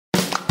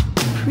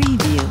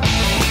Preview.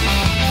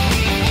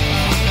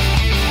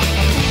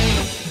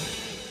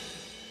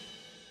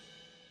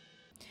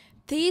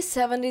 These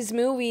 70s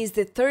movies,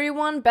 the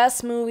 31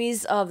 best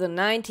movies of the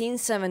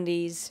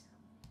 1970s.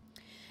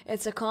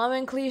 It's a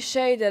common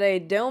cliche that they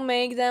don't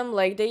make them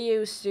like they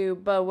used to,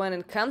 but when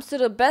it comes to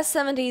the best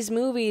 70s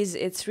movies,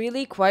 it's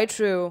really quite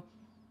true.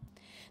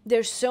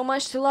 There's so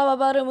much to love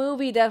about a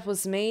movie that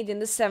was made in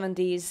the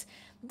 70s.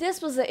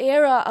 This was the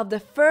era of the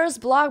first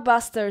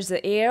blockbusters,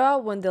 the era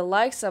when the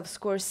likes of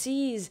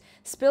Scorsese,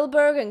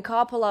 Spielberg and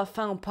Coppola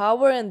found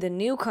power in the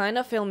new kind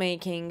of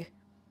filmmaking.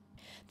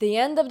 The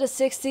end of the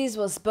 60s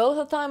was both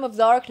a time of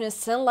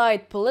darkness and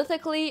light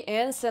politically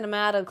and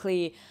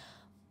cinematically.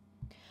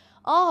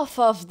 Off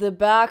of the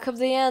back of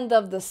the end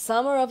of the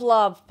Summer of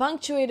Love,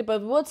 punctuated by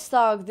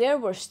Woodstock, there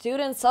were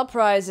students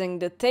uprising,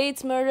 the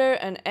Tate murder,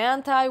 and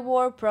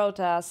anti-war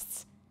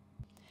protests.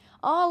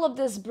 All of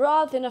this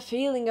brought in a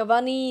feeling of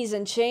unease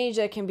and change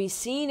that can be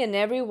seen in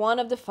every one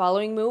of the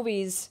following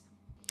movies.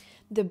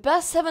 The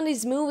best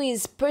 70s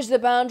movies pushed the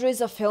boundaries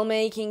of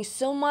filmmaking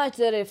so much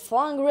that it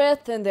flung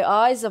wrath in the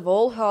eyes of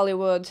all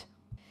Hollywood.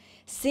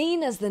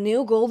 Seen as the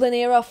new golden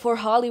era for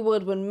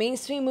Hollywood when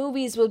mainstream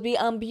movies would be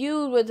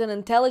imbued with an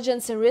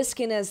intelligence and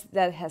riskiness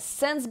that has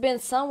since been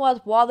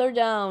somewhat watered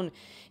down,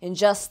 in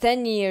just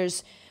 10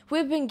 years,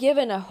 we've been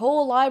given a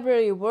whole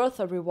library worth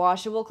of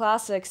rewatchable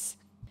classics.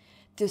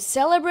 To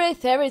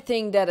celebrate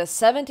everything that the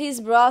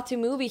 70s brought to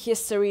movie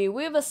history,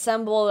 we've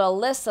assembled a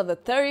list of the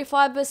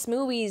 35 best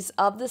movies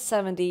of the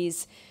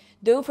 70s.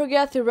 Don't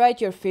forget to write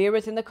your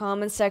favorite in the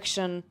comment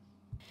section.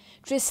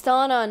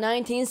 Tristana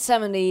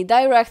 1970,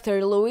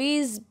 director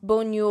Louise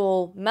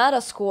Buñuel,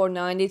 Metascore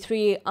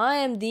 93,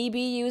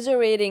 IMDb user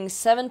rating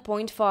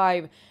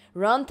 7.5,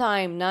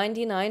 runtime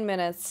 99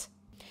 minutes.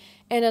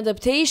 An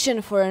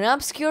adaptation for an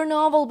obscure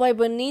novel by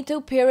Benito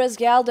Pérez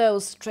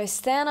Galdós,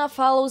 Tristana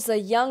follows a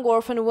young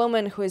orphan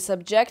woman who is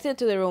subjected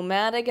to the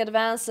romantic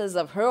advances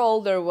of her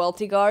older,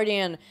 wealthy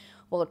guardian,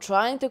 while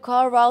trying to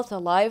carve out a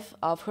life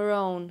of her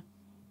own.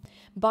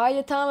 By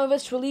the time of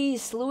its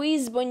release,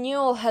 Louise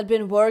Buñuel had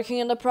been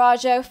working on the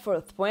project for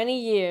 20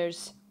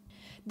 years.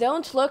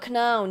 Don't Look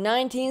Now,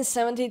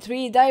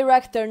 1973,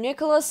 director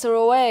Nicolas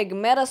Roeg,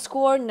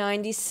 Metascore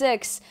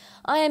 96,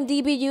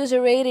 IMDb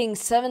user rating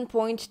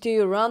 7.2,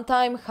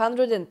 runtime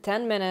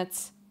 110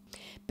 minutes.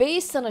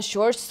 Based on a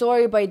short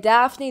story by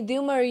Daphne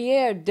du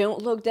Maurier,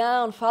 Don't Look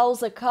Down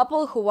follows a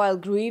couple who, while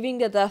grieving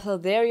the death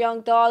of their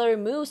young daughter,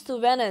 moves to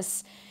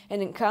Venice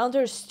and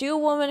encounters two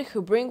women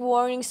who bring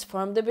warnings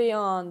from the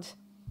beyond.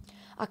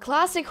 A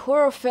classic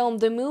horror film,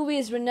 the movie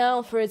is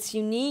renowned for its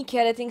unique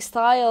editing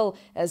style,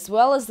 as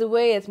well as the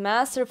way it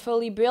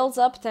masterfully builds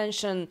up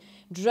tension,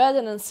 dread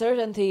and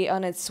uncertainty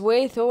on its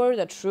way toward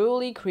a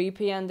truly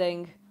creepy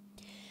ending.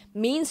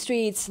 Mean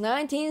Streets,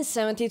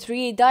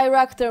 1973,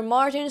 director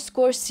Martin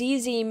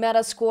Scorsese,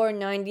 Metascore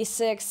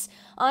 96,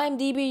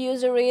 IMDb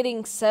user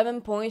rating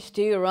 7.2,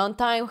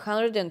 runtime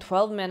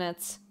 112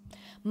 minutes.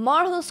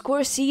 Martin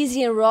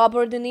Scorsese and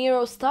Robert De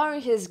Niro star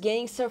in his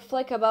gangster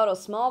flick about a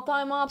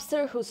small-time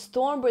mobster who's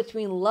torn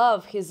between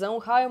love, his own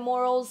high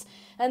morals,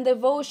 and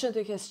devotion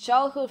to his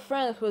childhood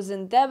friend who's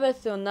in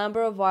debt to a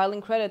number of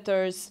violent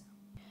creditors.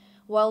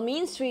 While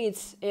Mean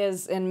Streets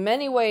is in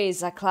many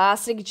ways a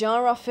classic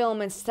genre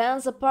film, it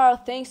stands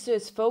apart thanks to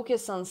its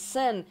focus on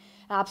sin,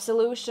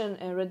 absolution,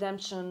 and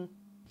redemption.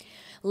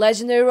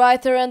 Legendary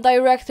writer and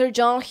director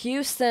John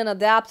Huston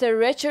adapted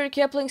Richard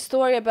Kipling's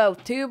story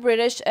about two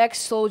British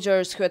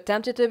ex-soldiers who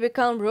attempted to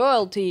become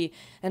royalty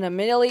in a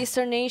Middle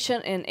Eastern nation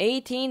in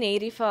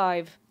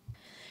 1885.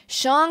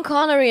 Sean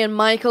Connery and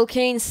Michael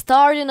Caine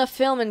starred in a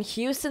film, and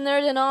Huston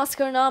earned an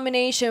Oscar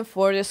nomination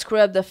for the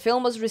script. The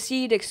film was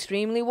received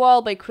extremely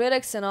well by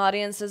critics and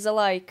audiences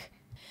alike.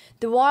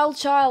 The Wild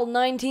Child,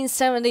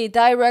 1970,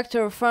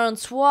 director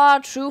Francois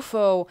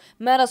Truffaut,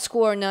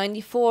 Metascore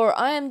 94,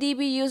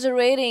 IMDb user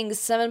rating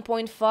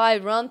 7.5,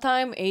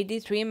 runtime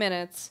 83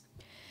 minutes.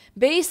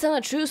 Based on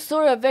a true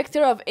story of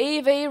Victor of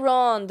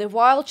Aveyron, The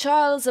Wild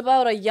Child is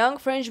about a young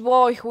French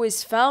boy who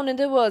is found in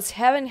the woods,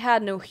 having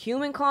had no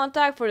human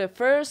contact for the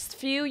first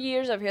few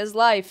years of his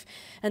life,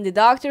 and the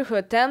doctor who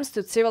attempts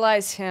to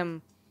civilize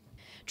him.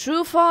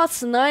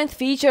 Truffaut's ninth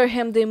feature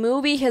him, the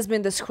movie has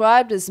been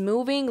described as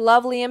moving,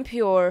 lovely, and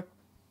pure.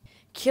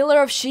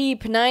 Killer of Sheep,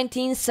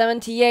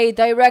 1978,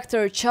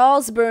 director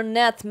Charles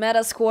Burnett,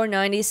 Metascore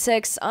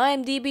 96,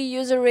 IMDb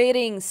user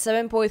rating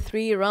 7.3,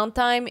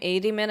 runtime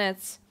 80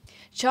 minutes.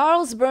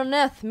 Charles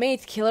Burnett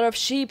made Killer of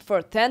Sheep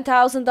for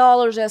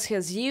 $10,000 as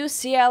his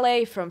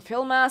UCLA from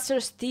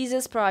Filmmaster's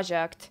thesis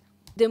project.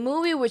 The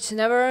movie, which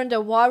never earned a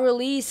wide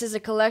release, is a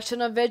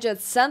collection of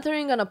widgets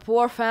centering on a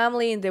poor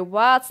family in the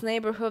Watts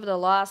neighborhood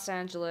of Los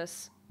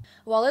Angeles.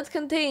 While it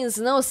contains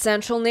no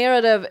central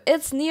narrative,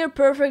 its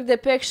near-perfect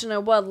depiction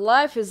of what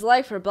life is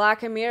like for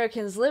Black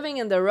Americans living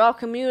in the raw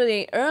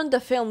community earned the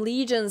film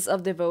legions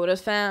of devoted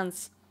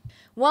fans.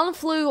 One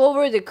Flew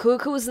Over the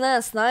Cuckoo's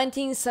Nest,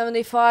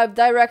 1975,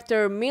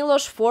 director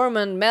Milos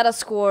Forman,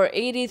 Metascore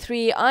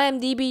 83,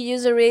 IMDb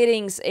user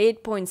ratings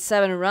 8.7,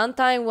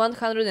 runtime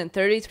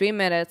 133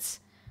 minutes.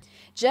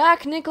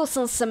 Jack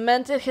Nicholson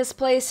cemented his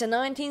place in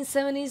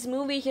 1970s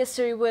movie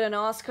history with an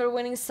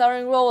Oscar-winning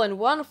starring role in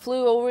One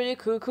Flew Over the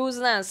Cuckoo's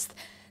Nest,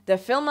 the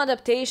film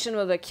adaptation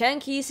of the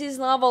Ken Kesey's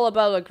novel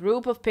about a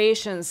group of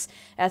patients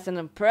at an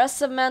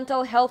impressive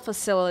mental health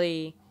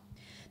facility.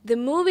 The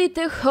movie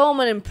took home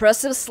an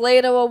impressive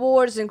slate of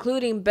awards,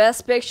 including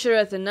Best Picture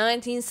at the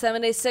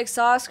 1976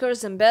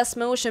 Oscars and Best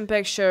Motion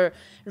Picture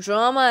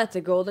Drama at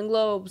the Golden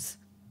Globes.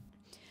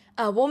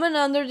 A Woman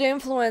Under the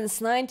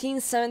Influence,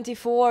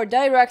 1974,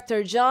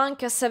 director John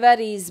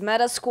Cassavetes,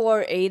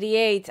 Metascore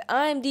 88,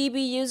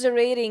 IMDb user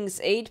ratings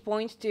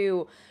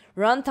 8.2,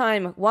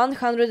 runtime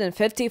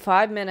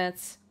 155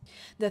 minutes.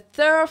 The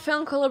third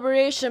film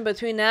collaboration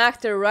between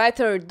actor,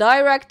 writer,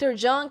 director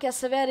John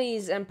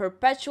Cassavetes and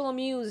perpetual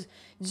muse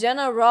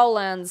Jenna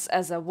Rowlands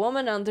as a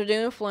woman under the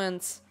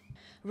influence.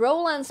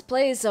 Rowlands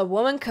plays a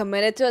woman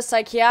committed to a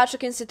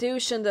psychiatric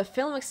institution. The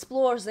film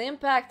explores the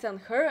impact on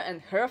her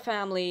and her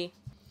family.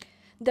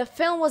 The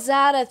film was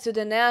added to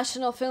the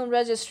National Film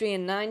Registry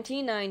in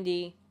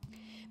 1990.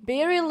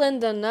 Barry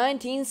Lyndon,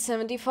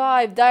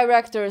 1975,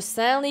 director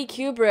Stanley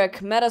Kubrick,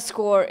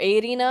 Metascore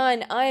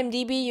 89,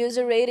 IMDb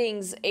user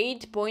ratings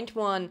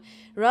 8.1,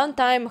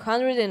 runtime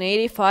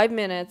 185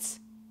 minutes.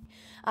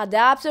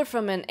 Adapted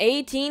from an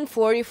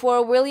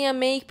 1844 William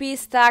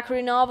Makepeace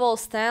Thackeray novel,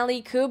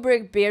 Stanley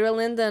Kubrick, Barry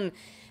Lyndon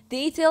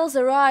details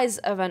the rise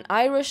of an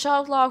Irish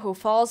outlaw who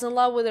falls in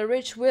love with a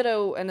rich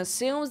widow and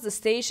assumes the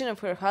station of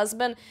her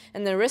husband,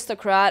 an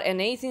aristocrat in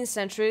 18th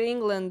century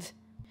England.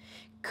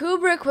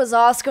 Kubrick was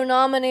Oscar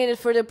nominated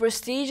for the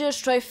prestigious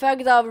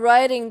trifecta of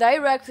writing,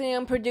 directing,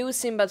 and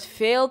producing, but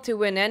failed to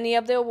win any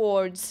of the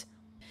awards.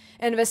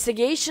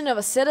 Investigation of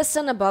a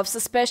Citizen Above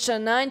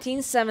Suspicion,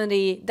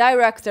 1970,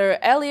 director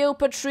Elio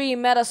Petri,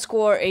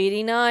 Metascore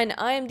 89,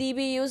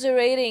 IMDb user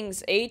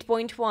ratings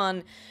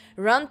 8.1,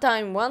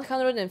 runtime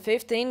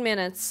 115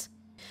 minutes.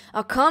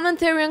 A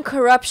commentary on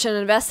corruption.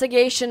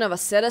 Investigation of a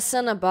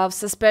Citizen Above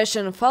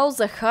Suspicion follows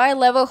a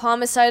high-level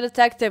homicide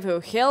detective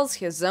who kills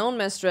his own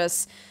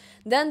mistress,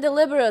 then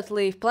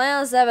deliberately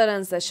plants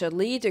evidence that should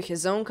lead to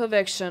his own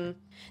conviction.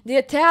 The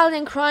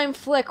Italian crime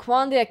flick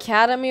won the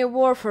Academy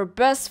Award for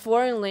Best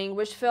Foreign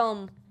Language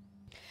Film.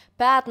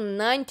 Patton,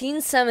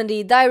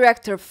 1970,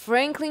 director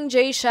Franklin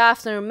J.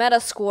 Schaffner,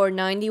 Metascore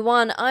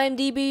 91,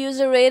 IMDb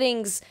user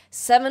ratings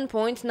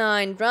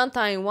 7.9,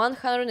 runtime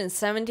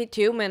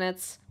 172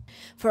 minutes.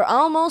 For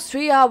almost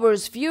 3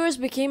 hours, viewers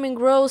became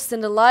engrossed in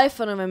the life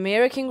of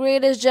American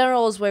greatest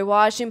generals by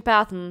watching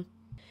Patton.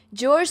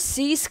 George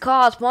C.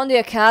 Scott won the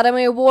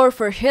Academy Award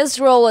for his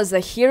role as the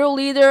hero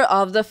leader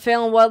of the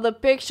film, while the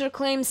picture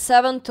claimed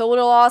 7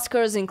 total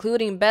Oscars,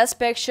 including Best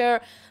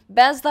Picture,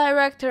 Best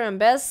Director, and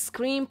Best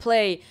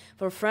Screenplay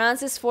for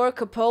Francis Ford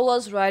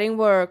Coppola's writing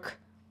work.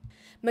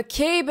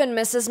 McCabe and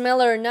Mrs.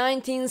 Miller,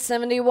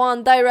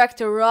 1971,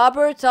 director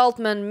Robert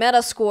Altman,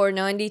 Metascore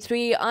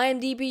 93,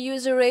 IMDb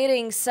user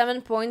rating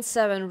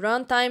 7.7,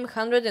 runtime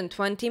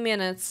 120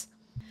 minutes.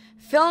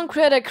 Film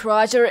critic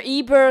Roger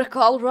Ebert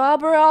called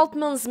Robert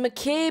Altman's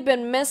McCabe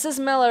and Mrs.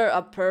 Miller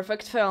a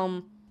perfect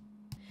film.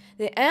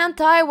 The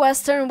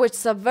anti-Western, which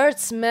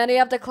subverts many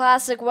of the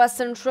classic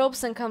Western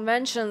tropes and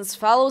conventions,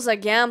 follows a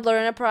gambler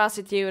and a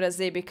prostitute as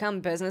they become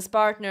business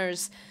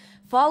partners,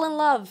 fall in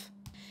love,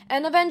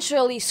 and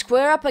eventually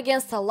square up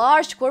against a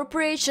large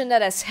corporation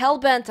that is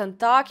hell-bent on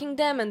talking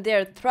them and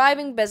their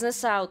thriving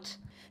business out.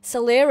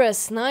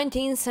 Solaris,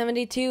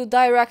 1972,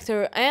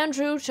 director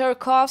Andrew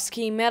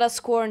Tarkovsky,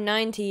 Metascore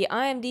 90,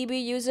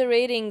 IMDb user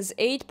ratings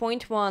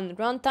 8.1,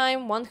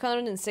 runtime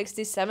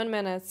 167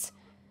 minutes.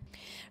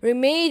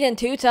 Remade in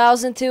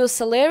 2002,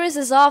 Solaris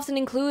is often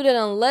included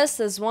on lists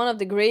as one of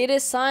the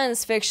greatest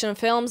science fiction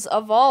films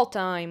of all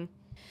time.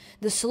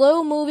 The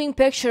slow-moving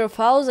picture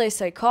follows a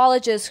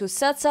psychologist who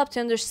sets up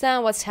to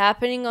understand what's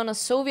happening on a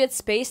Soviet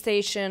space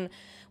station,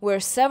 where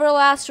several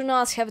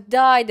astronauts have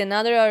died and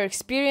others are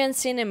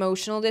experiencing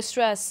emotional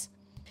distress.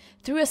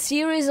 Through a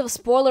series of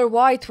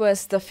spoiler-wide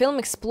twists, the film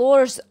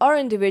explores our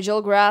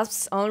individual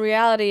grasps on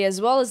reality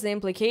as well as the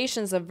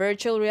implications of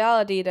virtual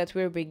reality that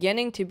were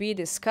beginning to be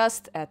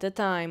discussed at the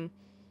time.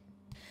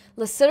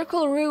 Le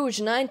Cercle Rouge,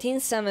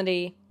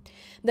 1970.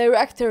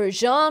 Director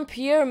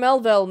Jean-Pierre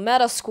Melville,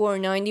 Metascore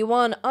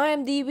 91,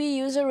 IMDb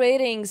user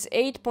ratings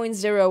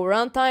 8.0,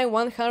 runtime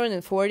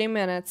 140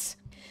 minutes.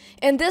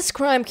 In this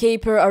crime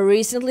caper, a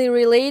recently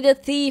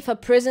related thief, a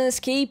prison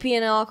escapee,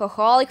 and an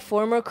alcoholic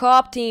former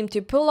cop team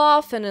to pull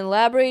off an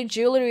elaborate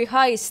jewelry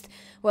heist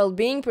while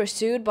being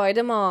pursued by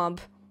the mob.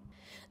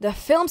 The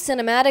film's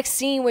cinematic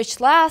scene, which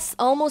lasts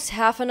almost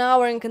half an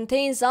hour and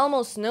contains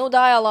almost no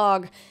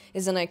dialogue,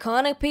 is an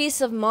iconic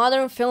piece of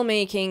modern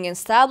filmmaking,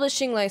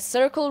 establishing Le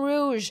Cercle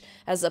Rouge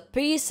as a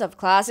piece of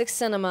classic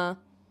cinema.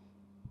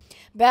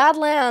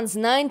 Badlands,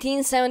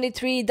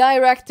 1973,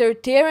 director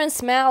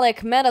Terrence Malick,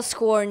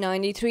 Metascore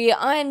 93,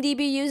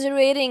 IMDb user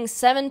rating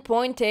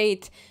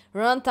 7.8,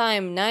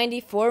 runtime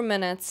 94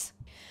 minutes.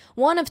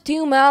 One of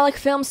 2 Malick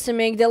films to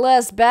make the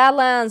list,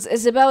 Badlands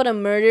is about a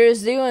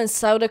murderous duo in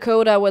South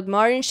Dakota with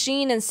Martin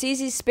Sheen and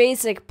Sissy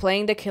Spacek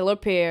playing the killer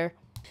pair.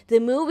 The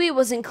movie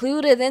was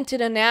included into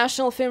the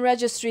National Film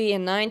Registry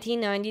in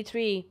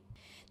 1993.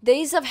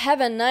 Days of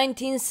Heaven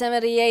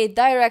 1978,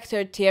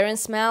 director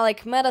Terrence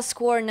Malick,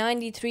 Metascore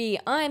 93,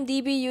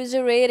 IMDb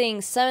user rating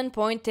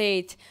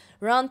 7.8,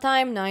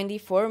 runtime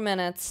 94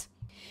 minutes.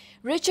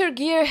 Richard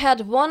Gere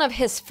had one of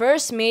his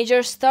first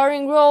major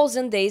starring roles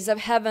in Days of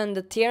Heaven,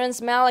 the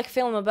Terrence Malick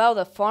film about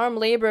a farm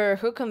laborer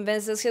who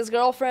convinces his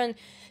girlfriend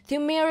to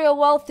marry a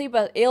wealthy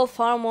but ill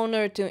farm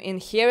owner to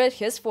inherit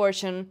his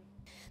fortune.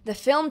 The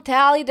film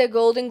tallied a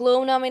Golden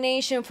Globe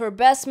nomination for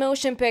Best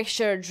Motion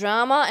Picture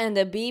Drama, and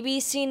the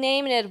BBC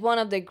named it one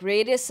of the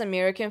greatest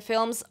American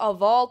films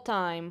of all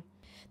time.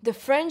 The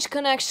French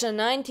Connection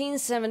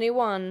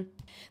 1971.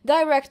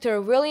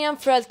 Director William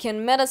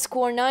Friedkin,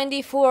 Metascore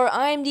 94,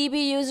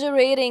 IMDb user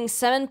rating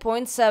 7.7,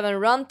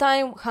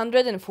 runtime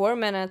 104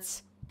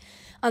 minutes.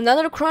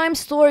 Another crime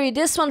story,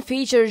 this one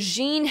features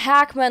Gene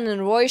Hackman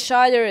and Roy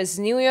Scheider as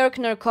New York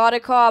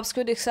narcotic cops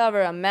who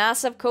discover a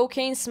massive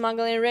cocaine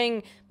smuggling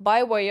ring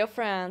by way of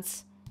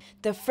France.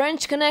 The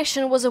French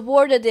Connection was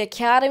awarded the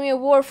Academy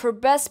Award for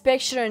Best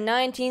Picture in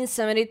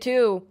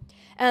 1972,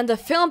 and the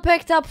film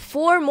picked up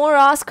 4 more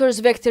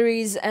Oscars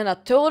victories and a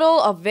total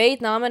of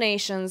 8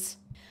 nominations.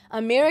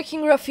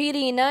 American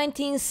Graffiti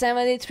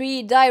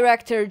 1973,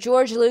 director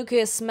George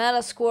Lucas,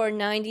 Metascore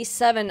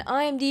 97,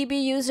 IMDb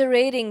user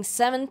rating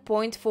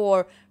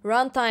 7.4,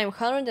 runtime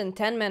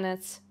 110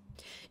 minutes.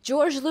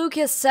 George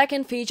Lucas'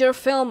 second feature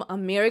film,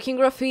 American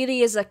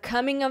Graffiti, is a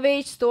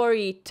coming-of-age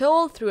story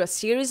told through a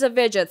series of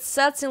vignettes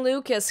set in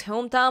Lucas'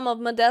 hometown of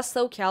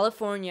Modesto,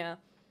 California.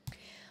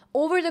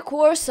 Over the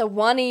course of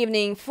one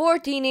evening, 4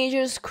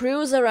 teenagers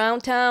cruise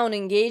around town,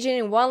 engaging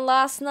in one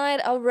last night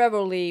of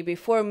revelry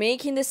before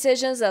making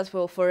decisions that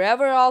will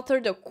forever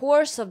alter the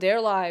course of their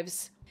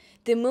lives.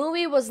 The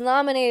movie was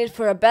nominated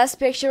for a Best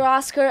Picture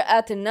Oscar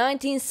at the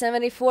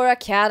 1974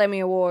 Academy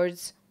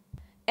Awards.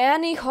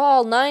 Annie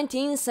Hall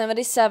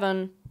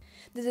 1977.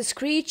 The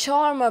Discreet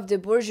Charm of the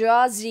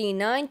Bourgeoisie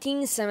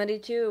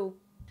 1972.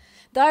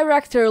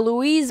 Director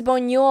Louise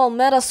Buñuel,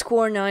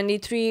 Metascore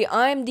 93,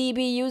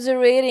 IMDb user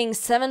rating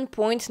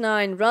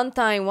 7.9,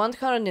 runtime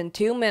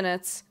 102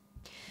 minutes.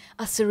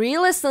 A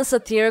surrealist and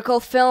satirical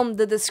film,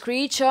 The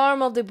Discreet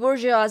Charm of the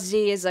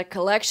Bourgeoisie is a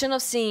collection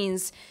of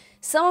scenes,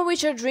 some of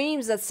which are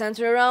dreams that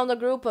center around a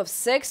group of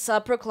 6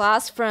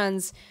 upper-class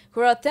friends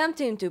who are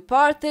attempting to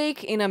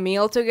partake in a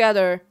meal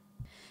together.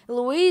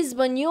 Louise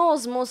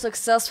Buñuel's most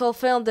successful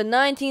film, the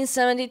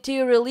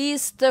 1972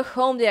 release, took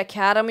home the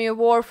Academy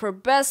Award for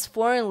Best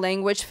Foreign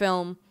Language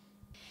Film.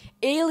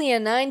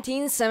 Alien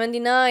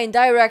 1979,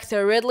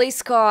 director Ridley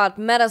Scott,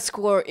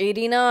 Metascore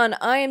 89,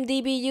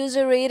 IMDb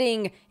user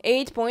rating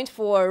 8.4,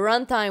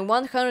 runtime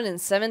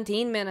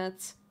 117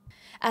 minutes.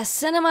 As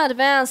cinema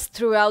advanced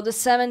throughout the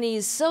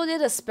 70s, so did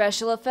the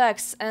special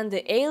effects, and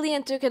the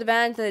Alien took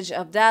advantage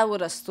of that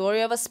with a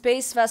story of a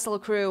space vessel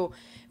crew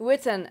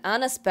with an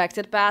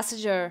unexpected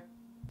passenger.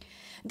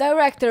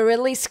 Director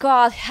Ridley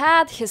Scott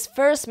had his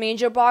first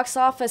major box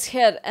office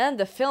hit, and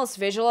the film's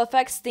visual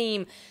effects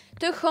team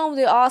took home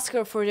the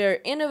Oscar for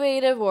their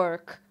innovative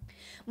work.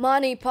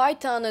 Monty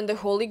Python and the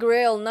Holy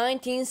Grail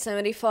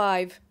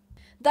 1975.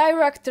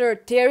 Director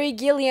Terry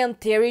Gilliam,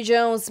 Terry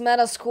Jones,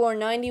 Metascore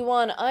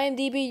 91,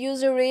 IMDb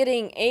user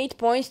rating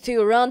 8.2,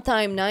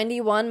 runtime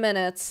 91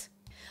 minutes.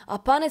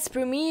 Upon its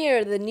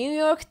premiere, the New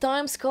York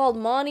Times called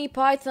Monty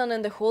Python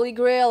and the Holy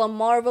Grail a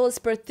marvelous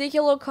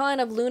particular kind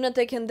of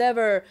lunatic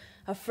endeavor,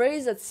 a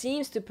phrase that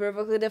seems to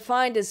perfectly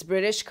define this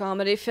British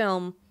comedy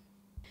film.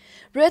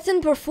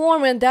 Written,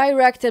 performed, and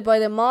directed by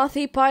the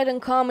Monty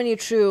Python comedy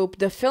troupe,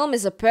 the film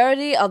is a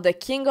parody of the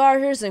King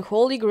Arthur's and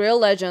Holy Grail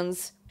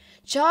legends.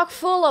 Chock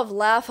full of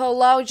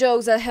laugh-out-loud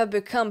jokes that have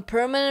become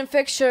permanent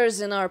fixtures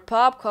in our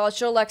pop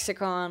culture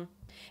lexicon.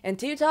 In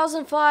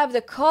 2005,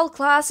 the cult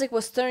classic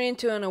was turned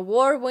into an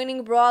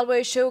award-winning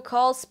Broadway show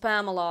called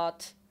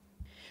Spamalot.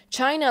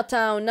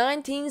 Chinatown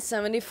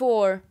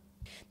 1974.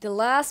 The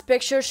Last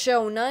Picture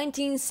Show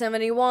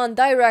 1971,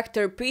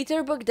 director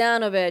Peter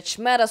Bogdanovich,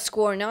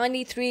 Metascore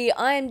 93,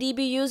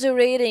 IMDb user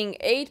rating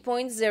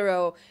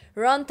 8.0,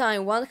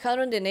 runtime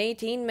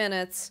 118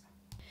 minutes.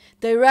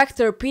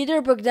 Director Peter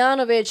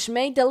Bogdanovich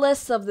made the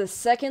list of the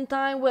second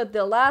time with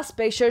The Last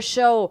Picture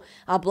Show,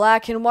 a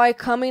black and white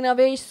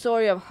coming-of-age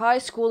story of high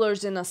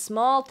schoolers in a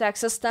small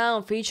Texas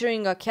town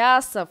featuring a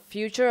cast of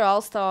future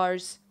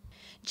all-stars.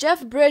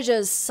 Jeff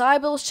Bridges,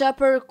 Sybil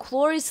Shepherd,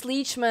 Cloris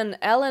Leachman,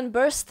 Ellen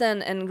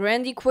Burstyn, and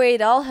Randy Quaid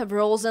all have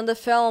roles in the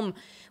film,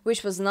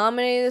 which was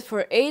nominated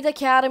for 8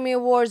 Academy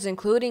Awards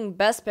including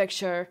Best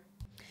Picture.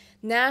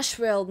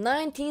 Nashville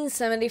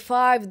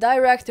 1975,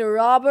 director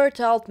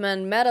Robert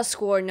Altman,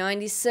 Metascore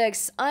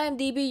 96,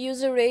 IMDb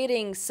user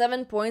rating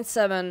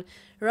 7.7,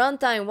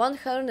 runtime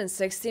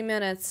 160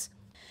 minutes.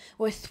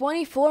 With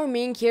 24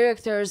 main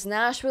characters,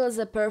 Nashville is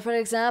a perfect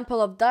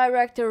example of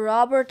director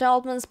Robert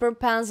Altman's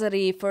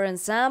propensity for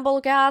ensemble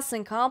casts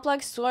and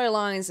complex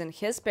storylines in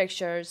his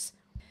pictures.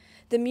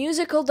 The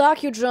musical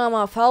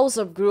docudrama follows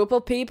a group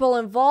of people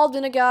involved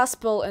in the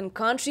gospel and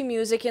country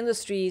music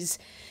industries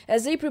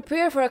as they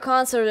prepare for a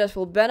concert that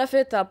will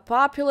benefit a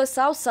populist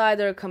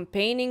outsider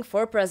campaigning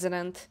for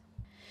president.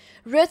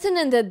 Written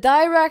in the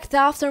direct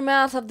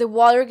aftermath of the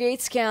Watergate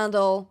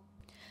scandal,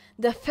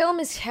 the film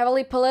is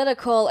heavily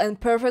political and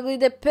perfectly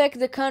depicts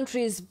the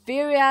country's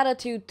very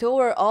attitude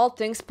toward all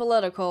things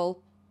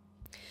political.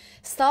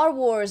 Star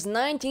Wars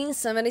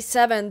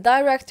 1977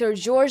 director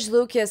George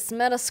Lucas,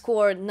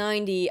 Metascore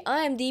 90,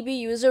 IMDb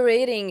user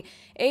rating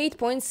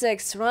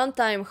 8.6,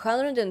 runtime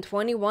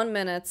 121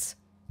 minutes.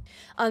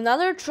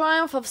 Another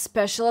triumph of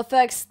special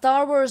effects,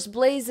 Star Wars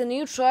blazed a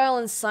new trail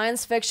in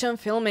science fiction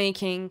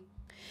filmmaking.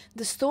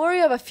 The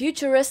story of a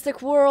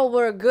futuristic world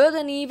where good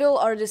and evil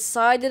are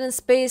decided in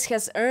space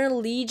has earned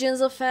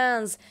legions of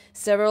fans,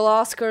 several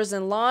Oscars,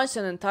 and launched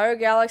an entire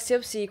galaxy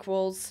of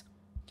sequels.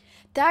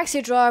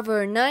 Taxi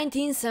Driver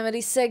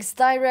 1976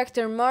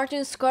 director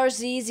Martin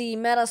Scorsese,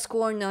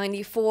 Metascore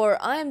 94,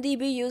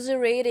 IMDb user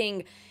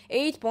rating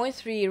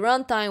 8.3,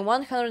 runtime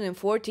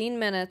 114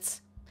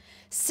 minutes.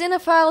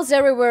 Cinephiles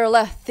everywhere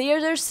left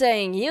theaters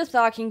saying, "You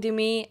talking to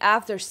me?"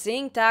 after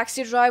seeing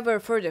Taxi Driver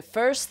for the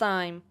first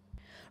time.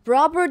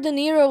 Robert De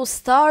Niro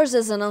stars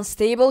as an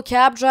unstable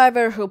cab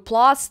driver who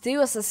plots 2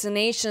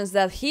 assassinations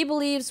that he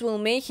believes will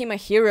make him a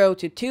hero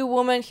to 2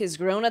 women he's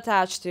grown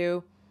attached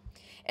to.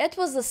 It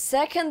was the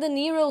second De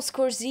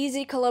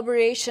Niro-Scorsese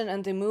collaboration,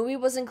 and the movie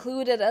was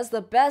included as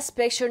the Best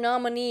Picture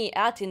nominee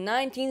at the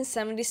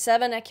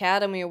 1977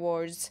 Academy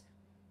Awards.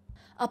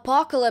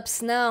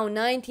 Apocalypse Now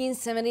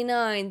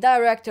 1979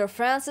 director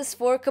Francis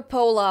Ford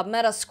Coppola,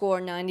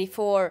 Metascore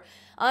 94,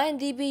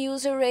 IMDb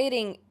user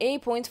rating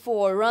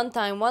 8.4,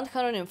 runtime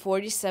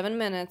 147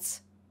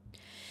 minutes.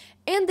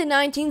 In the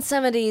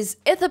 1970s,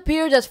 it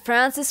appeared that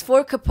Francis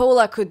Ford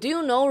Coppola could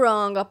do no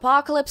wrong.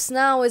 Apocalypse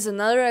Now is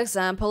another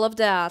example of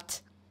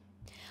that.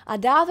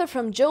 Adapted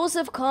from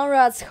Joseph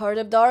Conrad's Heart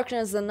of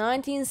Darkness, the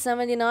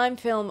 1979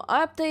 film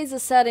updates the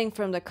setting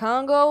from the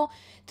Congo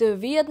to the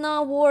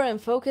Vietnam War and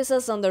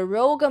focuses on the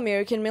rogue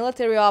American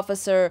military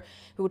officer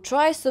who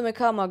tries to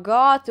become a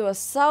god to a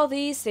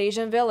Southeast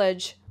Asian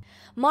village.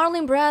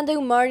 Marlon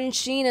Brando, Martin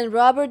Sheen, and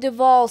Robert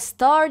Duvall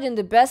starred in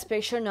the Best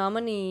Picture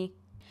nominee.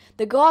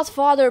 The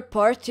Godfather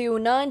Part 2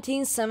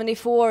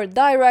 1974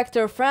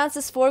 director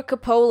Francis Ford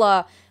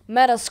Coppola,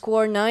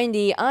 Metascore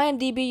 90,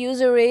 IMDb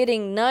user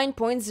rating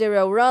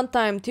 9.0,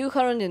 runtime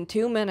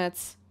 202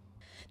 minutes.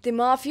 The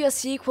Mafia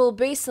sequel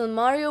based on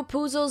Mario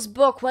Puzo's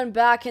book went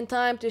back in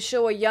time to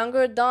show a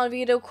younger Don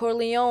Vito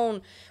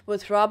Corleone,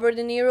 with Robert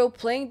De Niro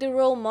playing the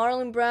role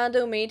Marlon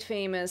Brando made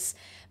famous,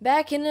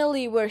 back in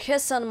Italy where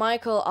his son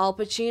Michael Al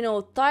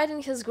Pacino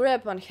tightened his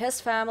grip on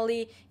his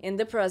family in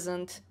the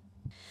present.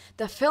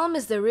 The film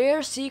is the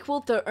rare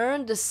sequel to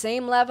earn the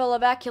same level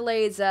of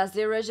accolades as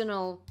the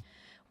original,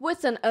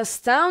 with an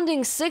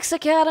astounding 6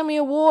 Academy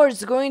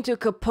Awards going to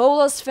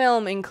Coppola's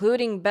film,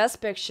 including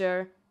Best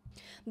Picture.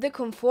 The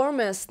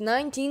Conformist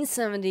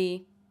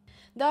 1970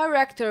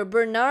 director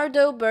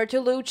Bernardo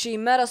Bertolucci,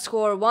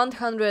 Metascore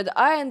 100,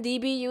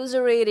 IMDb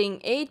user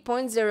rating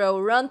 8.0,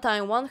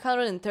 runtime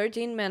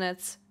 113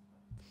 minutes.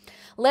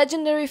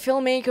 Legendary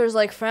filmmakers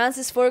like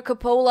Francis Ford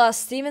Coppola,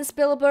 Steven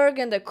Spielberg,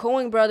 and the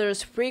Coen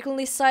brothers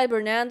frequently cite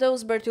Bernardo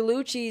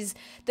Bertolucci's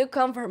The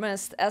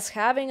Conformist as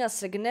having a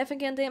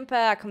significant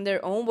impact on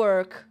their own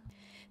work,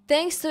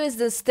 thanks to his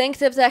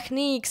distinctive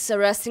techniques,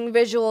 arresting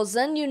visuals,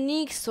 and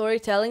unique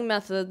storytelling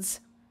methods.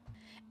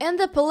 In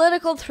the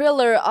political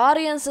thriller,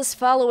 audiences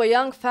follow a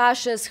young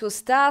fascist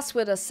who's tasked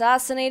with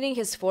assassinating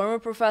his former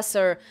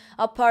professor,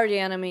 a party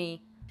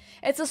enemy.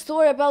 It's a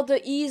story about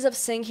the ease of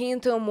sinking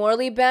into a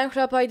morally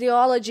bankrupt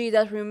ideology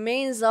that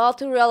remains all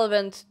too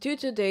relevant to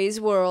today's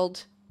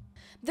world.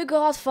 The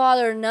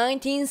Godfather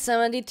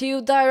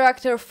 1972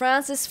 director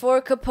Francis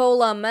Ford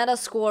Coppola,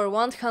 Metascore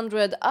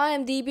 100,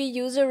 IMDb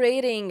user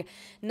rating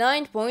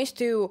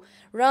 9.2,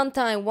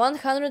 runtime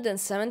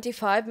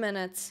 175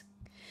 minutes.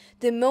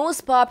 The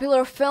most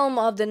popular film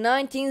of the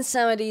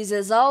 1970s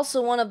is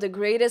also one of the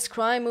greatest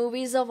crime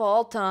movies of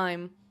all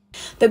time.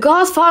 The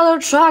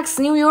Godfather tracks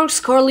New York's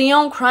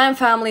Corleone crime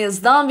family as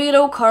Don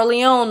Vito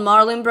Corleone,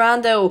 Marlon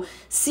Brando,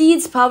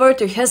 cedes power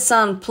to his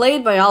son,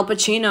 played by Al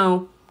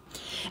Pacino.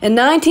 In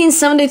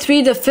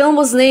 1973, the film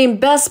was named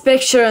Best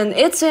Picture, and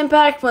its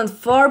impact went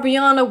far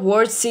beyond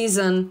awards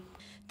season.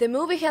 The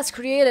movie has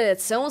created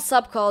its own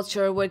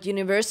subculture, with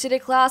university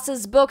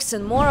classes, books,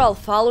 and more, all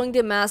following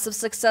the massive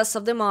success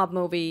of the mob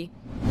movie.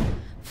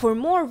 For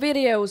more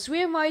videos,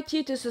 we invite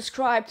you to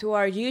subscribe to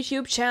our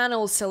YouTube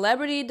channel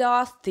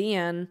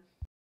Celebrity.tn.